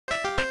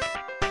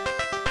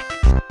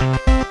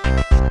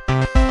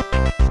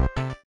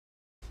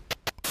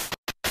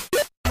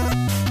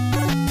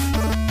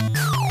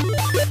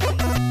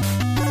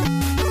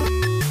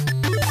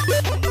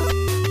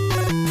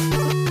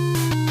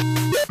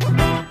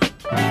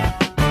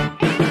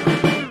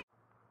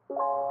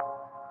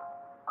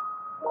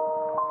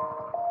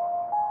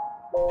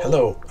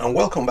and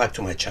welcome back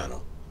to my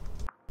channel.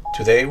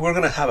 Today we're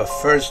gonna have a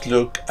first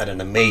look at an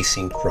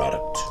amazing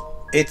product.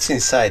 It's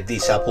inside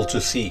this Apple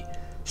IIc,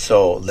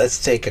 so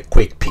let's take a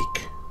quick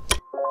peek.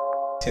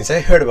 Since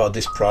I heard about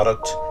this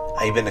product,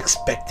 I've been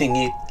expecting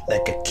it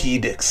like a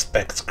kid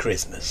expects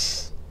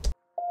Christmas.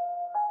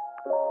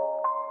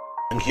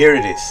 And here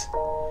it is.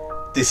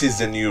 This is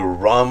the new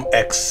ROM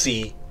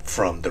Xc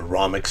from the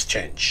ROM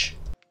Exchange.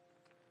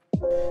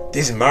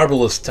 This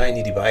marvelous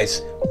tiny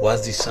device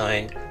was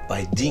designed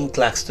by Dean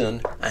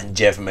Claxton and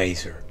Jeff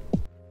Mazur.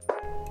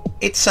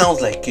 It sounds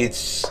like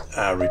it's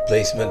a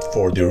replacement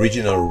for the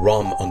original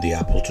ROM on the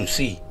Apple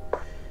IIc,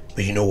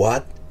 but you know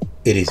what?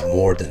 It is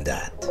more than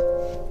that.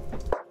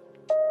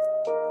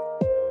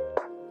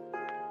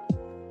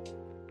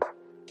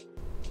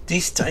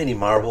 This tiny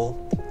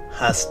marvel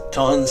has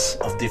tons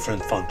of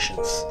different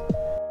functions.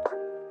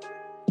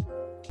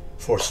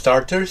 For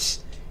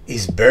starters,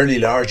 it's barely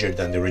larger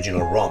than the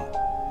original ROM.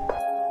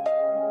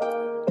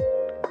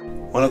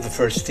 One of the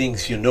first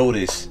things you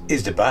notice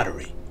is the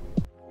battery.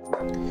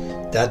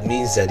 That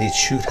means that it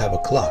should have a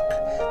clock,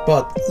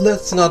 but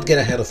let's not get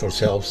ahead of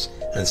ourselves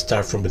and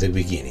start from the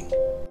beginning.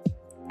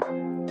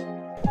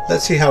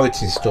 Let's see how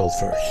it's installed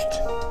first.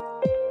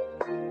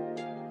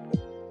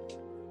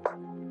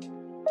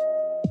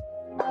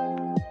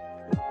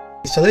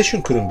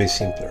 Installation couldn't be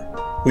simpler.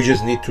 We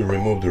just need to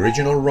remove the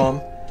original ROM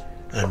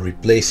and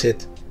replace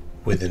it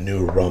with the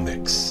new ROM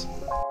X.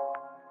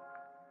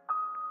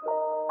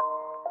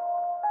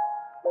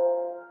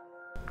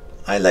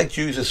 I like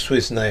to use a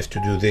Swiss knife to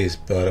do this,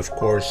 but of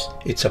course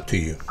it's up to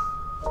you.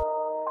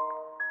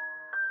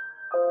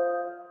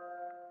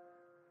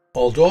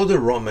 Although the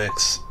ROM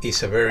X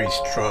is a very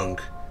strong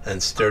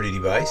and sturdy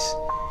device,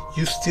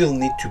 you still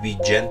need to be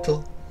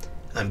gentle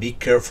and be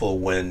careful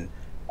when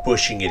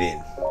pushing it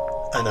in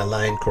and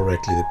align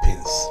correctly the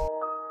pins.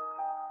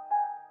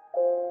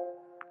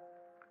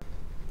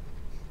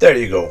 There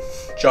you go,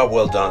 job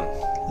well done.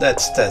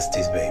 Let's test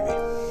this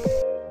baby.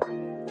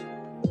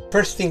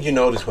 First thing you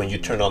notice when you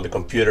turn on the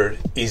computer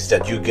is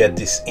that you get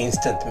this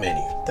instant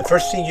menu. The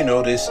first thing you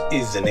notice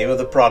is the name of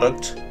the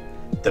product,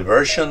 the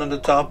version on the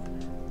top,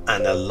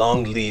 and a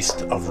long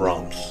list of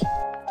ROMs.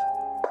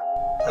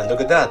 And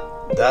look at that,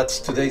 that's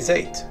today's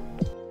date.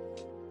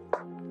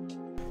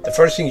 The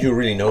first thing you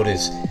really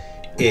notice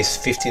is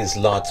 15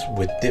 slots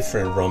with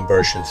different ROM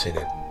versions in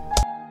it.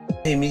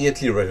 I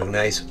immediately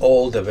recognize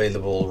all the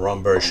available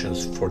ROM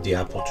versions for the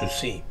Apple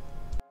IIc.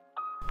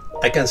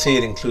 I can see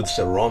it includes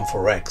the ROM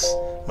X,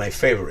 my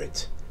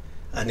favorite,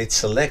 and it's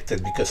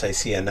selected because I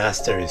see an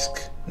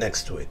asterisk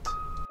next to it.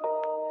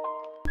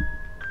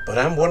 But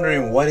I'm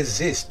wondering, what is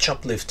this?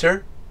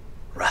 Choplifter?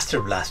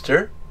 Raster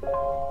Blaster?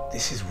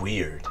 This is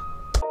weird.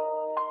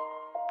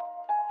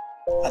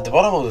 At the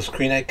bottom of the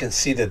screen I can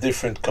see the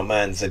different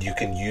commands that you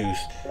can use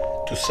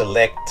to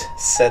select,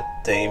 set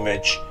the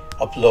image,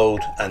 upload,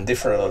 and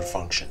different other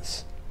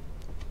functions.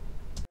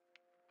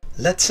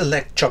 Let's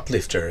select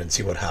Choplifter and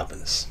see what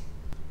happens.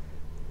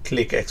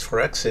 Click X for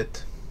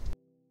exit.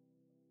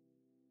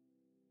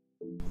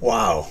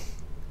 Wow,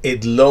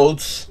 it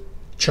loads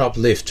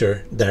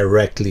Choplifter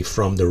directly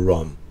from the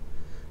ROM.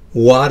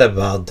 What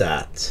about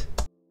that?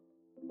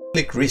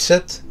 Click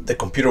reset, the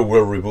computer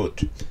will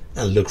reboot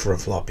and look for a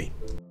floppy.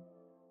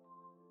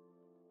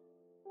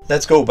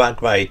 Let's go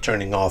back by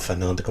turning off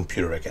and on the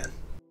computer again.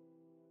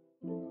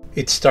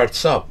 It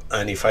starts up,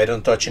 and if I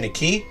don't touch any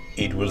key,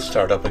 it will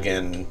start up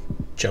again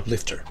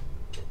Choplifter.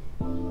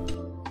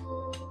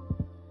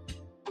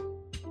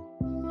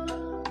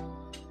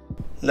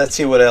 Let's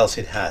see what else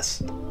it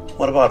has.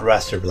 What about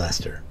Raster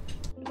Blaster?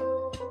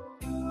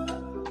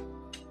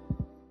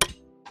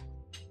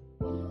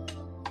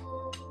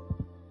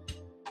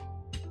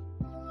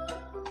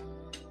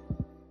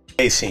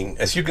 Amazing.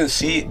 As you can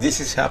see, this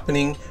is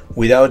happening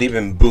without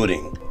even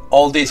booting.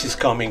 All this is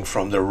coming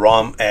from the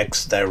ROM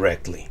X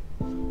directly.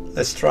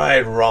 Let's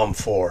try ROM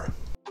 4.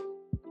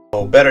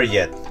 Oh, better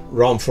yet,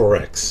 ROM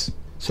 4X,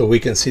 so we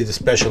can see the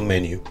special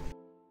menu.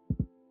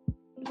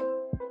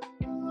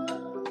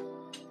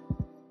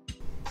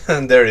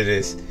 And there it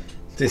is.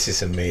 This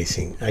is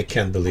amazing. I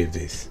can't believe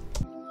this.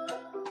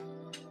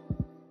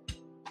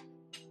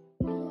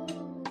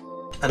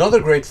 Another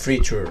great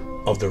feature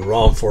of the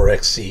ROM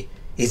Xc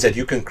is that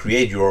you can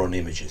create your own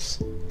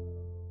images.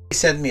 They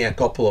sent me a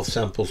couple of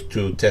samples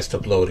to test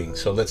uploading,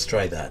 so let's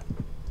try that.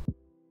 The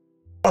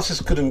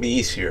process couldn't be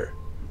easier,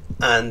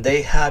 and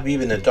they have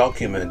even a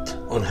document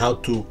on how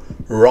to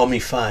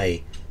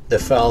ROMify the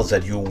files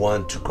that you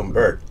want to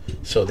convert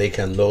so they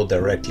can load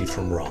directly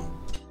from ROM.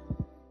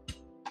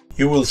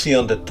 You will see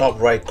on the top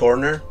right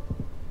corner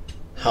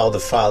how the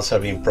files are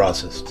being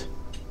processed.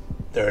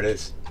 There it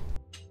is.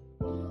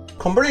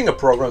 Converting a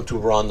program to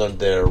run on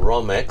the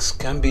ROM X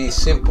can be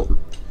simple.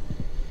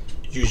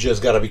 You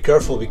just gotta be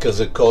careful because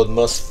the code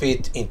must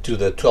fit into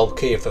the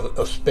 12K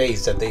of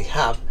space that they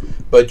have,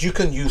 but you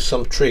can use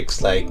some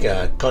tricks like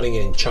cutting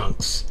it in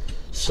chunks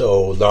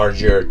so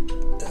larger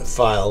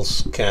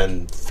files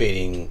can fit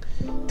in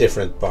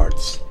different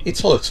parts.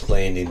 It's all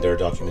explained in their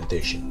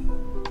documentation.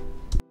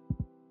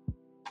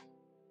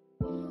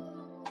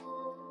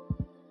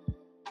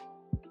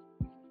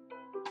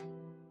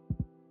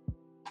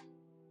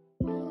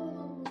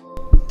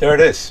 There it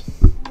is.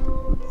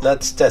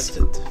 Let's test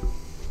it.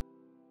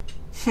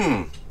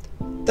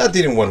 That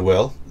didn't went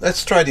well.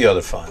 Let's try the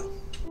other file.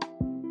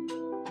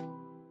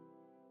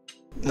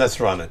 Let's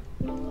run it.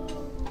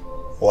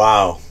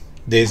 Wow,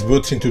 this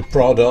boots into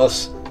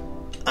ProDOS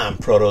and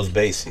ProDOS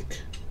Basic.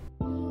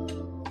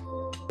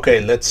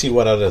 Okay, let's see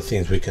what other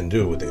things we can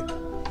do with it.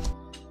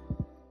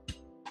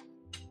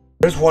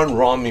 There's one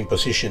ROM in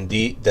position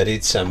D that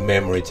it's a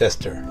memory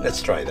tester.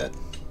 Let's try that.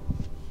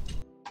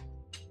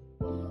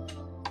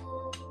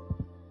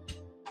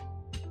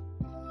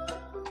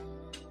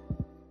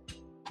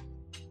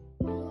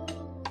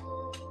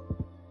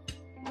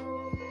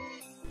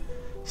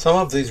 Some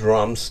of these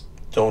ROMs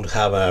don't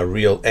have a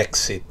real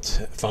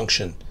exit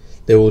function.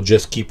 They will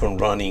just keep on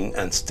running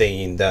and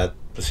stay in that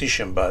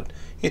position, but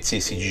it's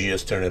easy. You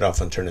just turn it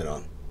off and turn it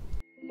on.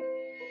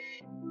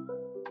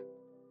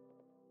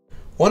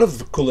 One of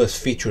the coolest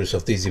features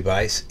of this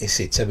device is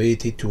its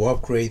ability to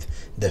upgrade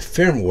the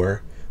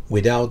firmware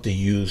without the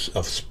use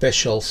of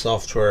special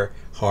software,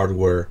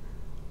 hardware,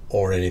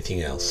 or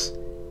anything else.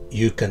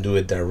 You can do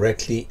it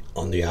directly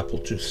on the Apple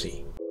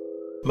IIc.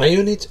 My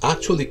unit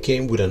actually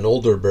came with an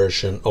older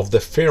version of the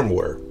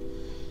firmware,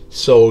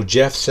 so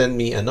Jeff sent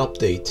me an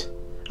update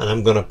and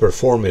I'm gonna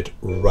perform it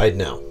right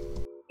now.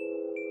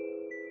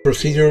 The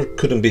procedure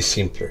couldn't be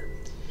simpler.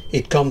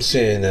 It comes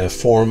in a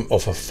form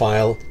of a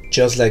file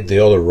just like the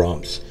other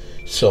ROMs,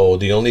 so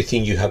the only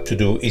thing you have to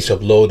do is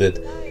upload it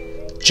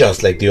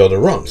just like the other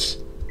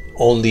ROMs,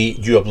 only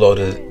you upload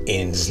it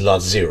in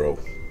slot 0,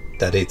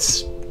 that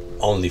it's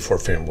only for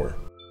firmware.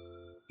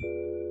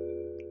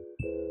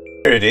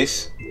 Here it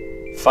is.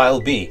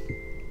 File B,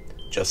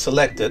 just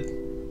select it,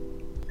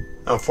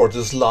 and for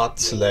the slot,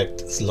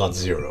 select slot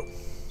 0.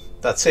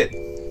 That's it.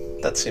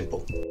 That's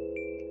simple.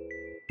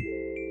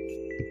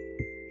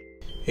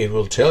 It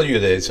will tell you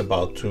that it's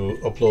about to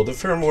upload the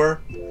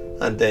firmware,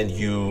 and then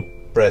you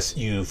press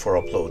U for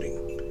uploading.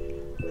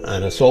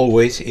 And as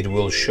always, it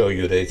will show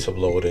you that it's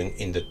uploading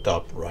in the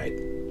top right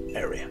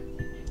area.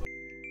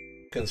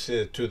 You can see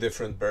the two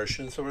different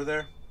versions over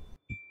there.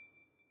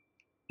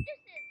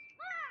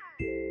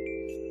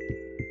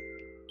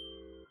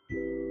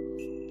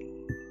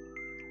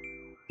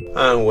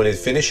 And when it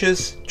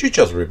finishes, you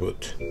just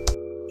reboot.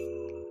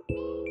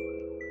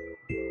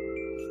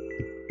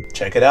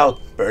 Check it out,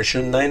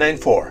 version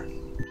 994.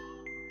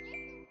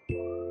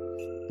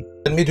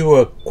 Let me do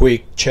a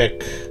quick check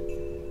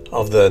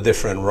of the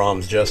different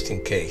ROMs just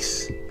in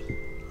case.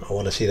 I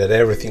want to see that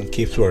everything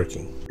keeps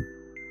working.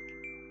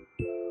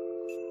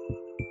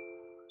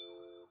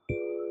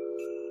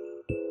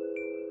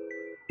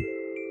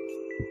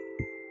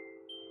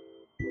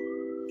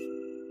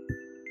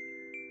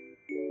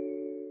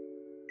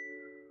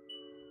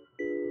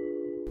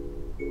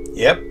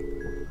 Yep,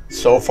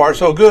 so far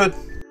so good.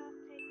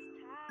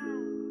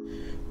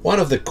 One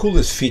of the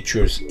coolest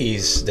features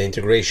is the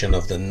integration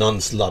of the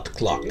non-slot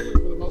clock.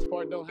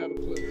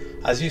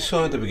 As you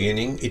saw at the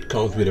beginning, it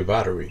comes with a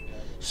battery,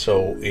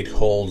 so it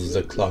holds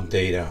the clock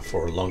data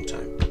for a long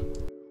time.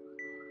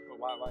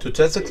 To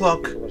test the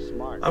clock,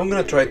 I'm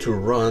gonna try to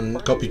run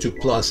Copy2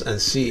 Plus and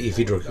see if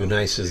it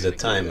recognizes the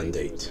time and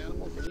date.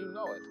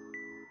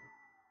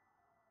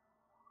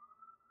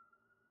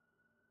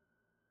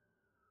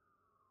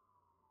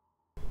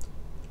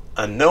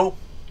 And no,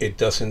 it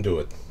doesn't do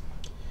it.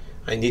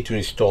 I need to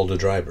install the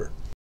driver.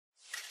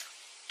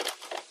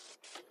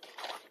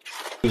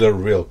 Do that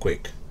real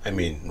quick. I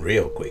mean,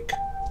 real quick.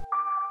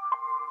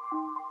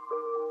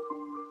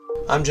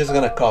 I'm just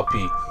gonna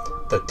copy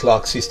the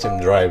clock system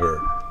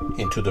driver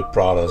into the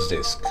ProDOS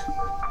disk.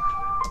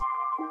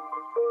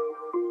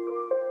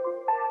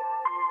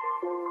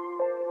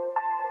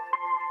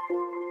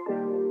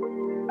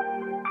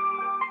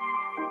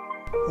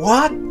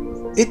 What?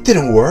 It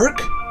didn't work?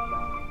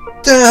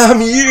 Damn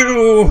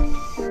you!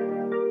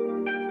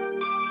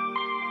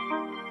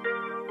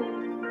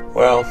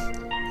 Well,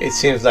 it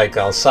seems like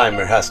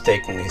Alzheimer has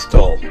taken its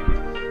toll.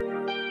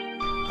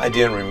 I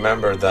didn't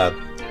remember that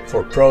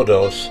for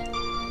ProDOS,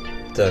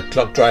 the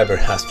clock driver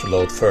has to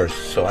load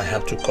first, so I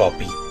have to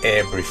copy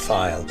every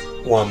file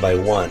one by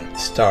one,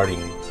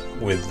 starting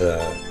with the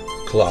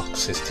clock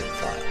system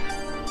file.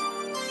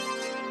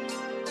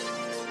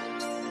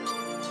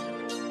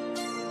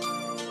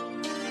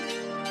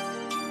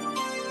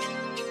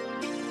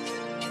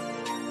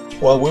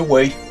 While we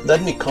wait,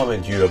 let me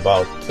comment you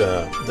about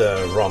the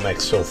ROM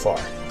X so far.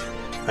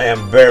 I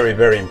am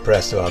very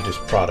impressed about this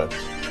product.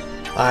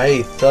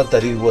 I thought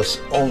that it was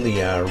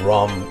only a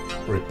ROM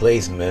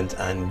replacement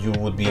and you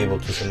would be able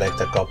to select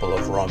a couple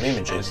of ROM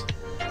images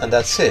and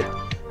that's it.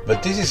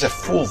 But this is a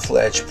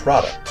full-fledged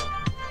product.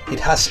 It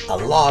has a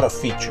lot of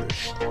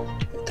features.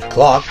 The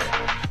clock,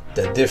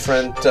 the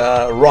different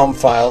ROM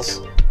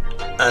files,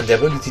 and the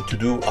ability to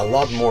do a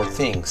lot more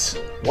things.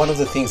 One of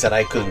the things that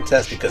I couldn't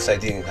test because I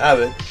didn't have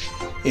it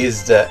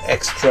is the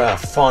extra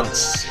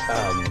fonts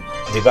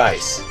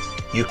device.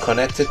 You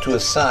connect it to a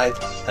site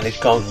and it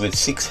comes with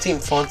 16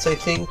 fonts, I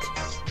think,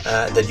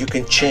 that you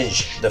can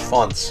change the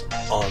fonts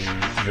on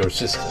your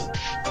system.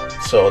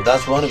 So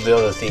that's one of the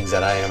other things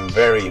that I am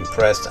very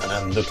impressed, and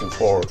I'm looking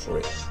forward for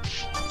it.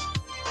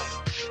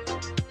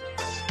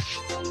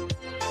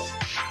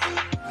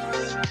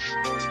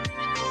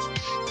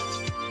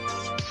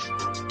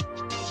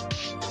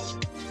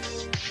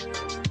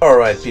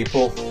 Alright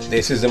people,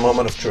 this is the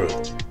moment of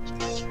truth.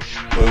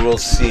 We will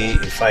see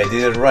if I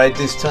did it right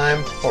this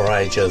time or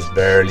I just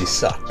barely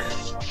suck.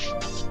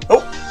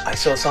 Oh, I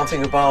saw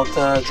something about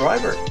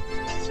driver.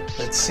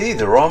 Let's see,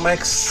 the ROM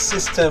Xc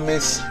system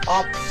is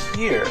up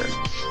here.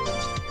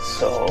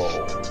 So,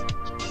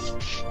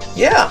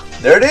 yeah,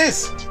 there it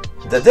is.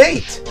 The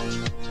date.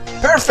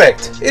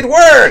 Perfect, it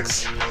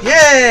works.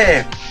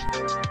 Yay!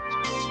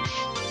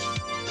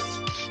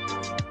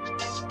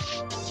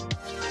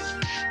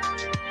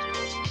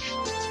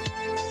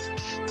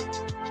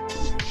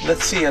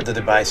 Let's see at the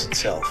device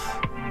itself.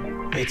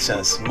 It's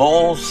a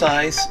small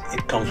size,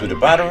 it comes with a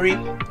battery,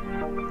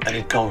 and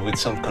it comes with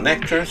some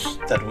connectors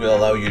that will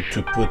allow you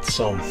to put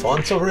some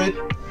fonts over it.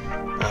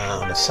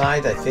 On the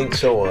side, I think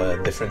so,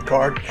 a different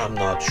card, I'm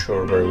not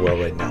sure very well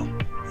right now.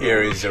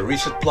 Here is a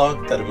reset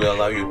plug that will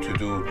allow you to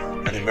do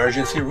an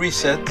emergency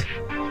reset.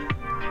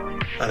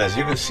 And as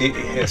you can see,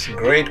 it has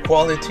great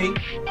quality.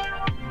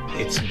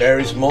 It's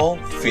very small,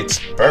 fits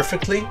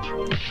perfectly,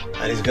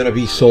 and it's gonna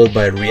be sold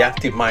by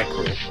Reactive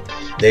Micro.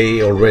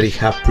 They already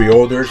have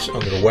pre-orders on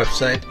their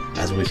website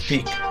as we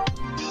speak.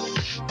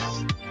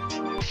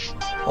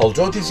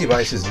 Although this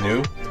device is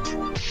new,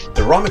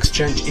 the ROM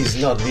exchange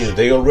is not new.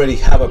 They already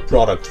have a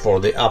product for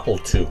the Apple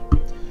II.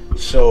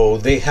 So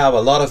they have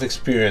a lot of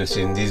experience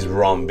in this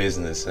ROM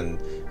business and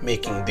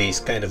making these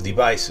kind of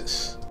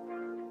devices.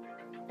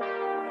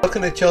 What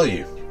can I tell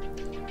you?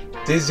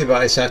 This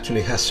device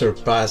actually has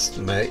surpassed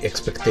my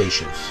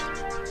expectations.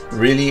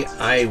 Really,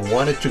 I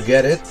wanted to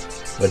get it,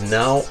 but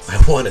now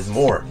I wanted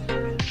more.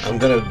 I'm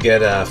gonna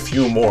get a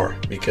few more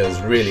because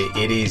really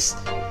it is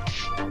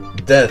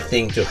the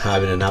thing to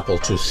have in an Apple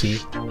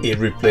IIc. It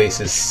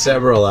replaces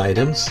several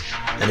items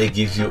and it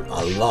gives you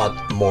a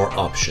lot more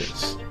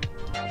options.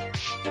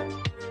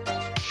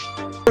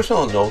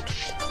 Personal note,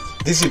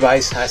 this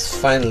device has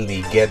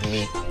finally get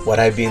me what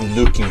I've been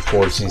looking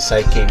for since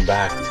I came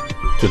back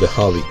to the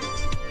hobby.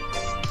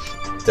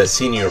 The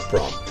Senior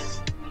PROM.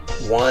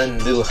 One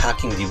little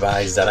hacking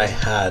device that I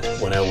had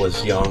when I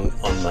was young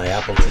on my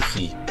Apple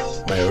IIc.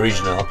 My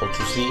original Apple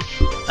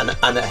IIc,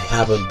 and I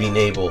haven't been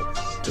able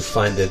to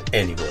find it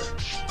anywhere.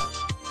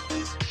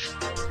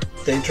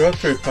 The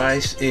introductory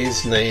price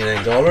is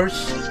 $99,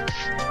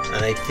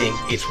 and I think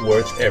it's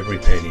worth every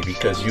penny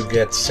because you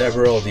get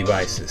several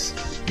devices.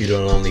 You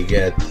don't only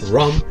get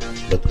ROM,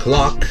 but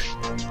clock,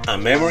 a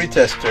memory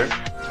tester,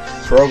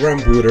 program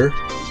booter,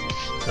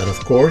 and of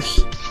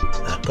course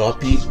a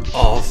copy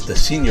of the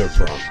Senior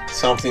PROM,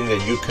 something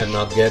that you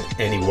cannot get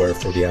anywhere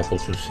for the Apple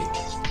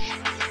IIc.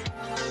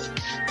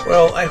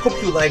 Well, I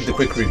hope you liked the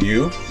quick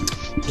review.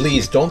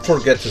 Please don't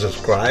forget to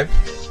subscribe,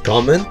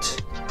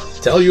 comment,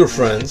 tell your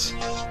friends,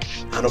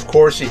 and of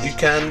course, if you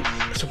can,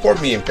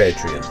 support me in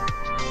Patreon.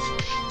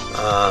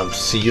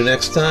 See you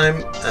next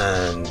time,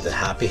 and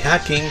happy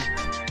hacking!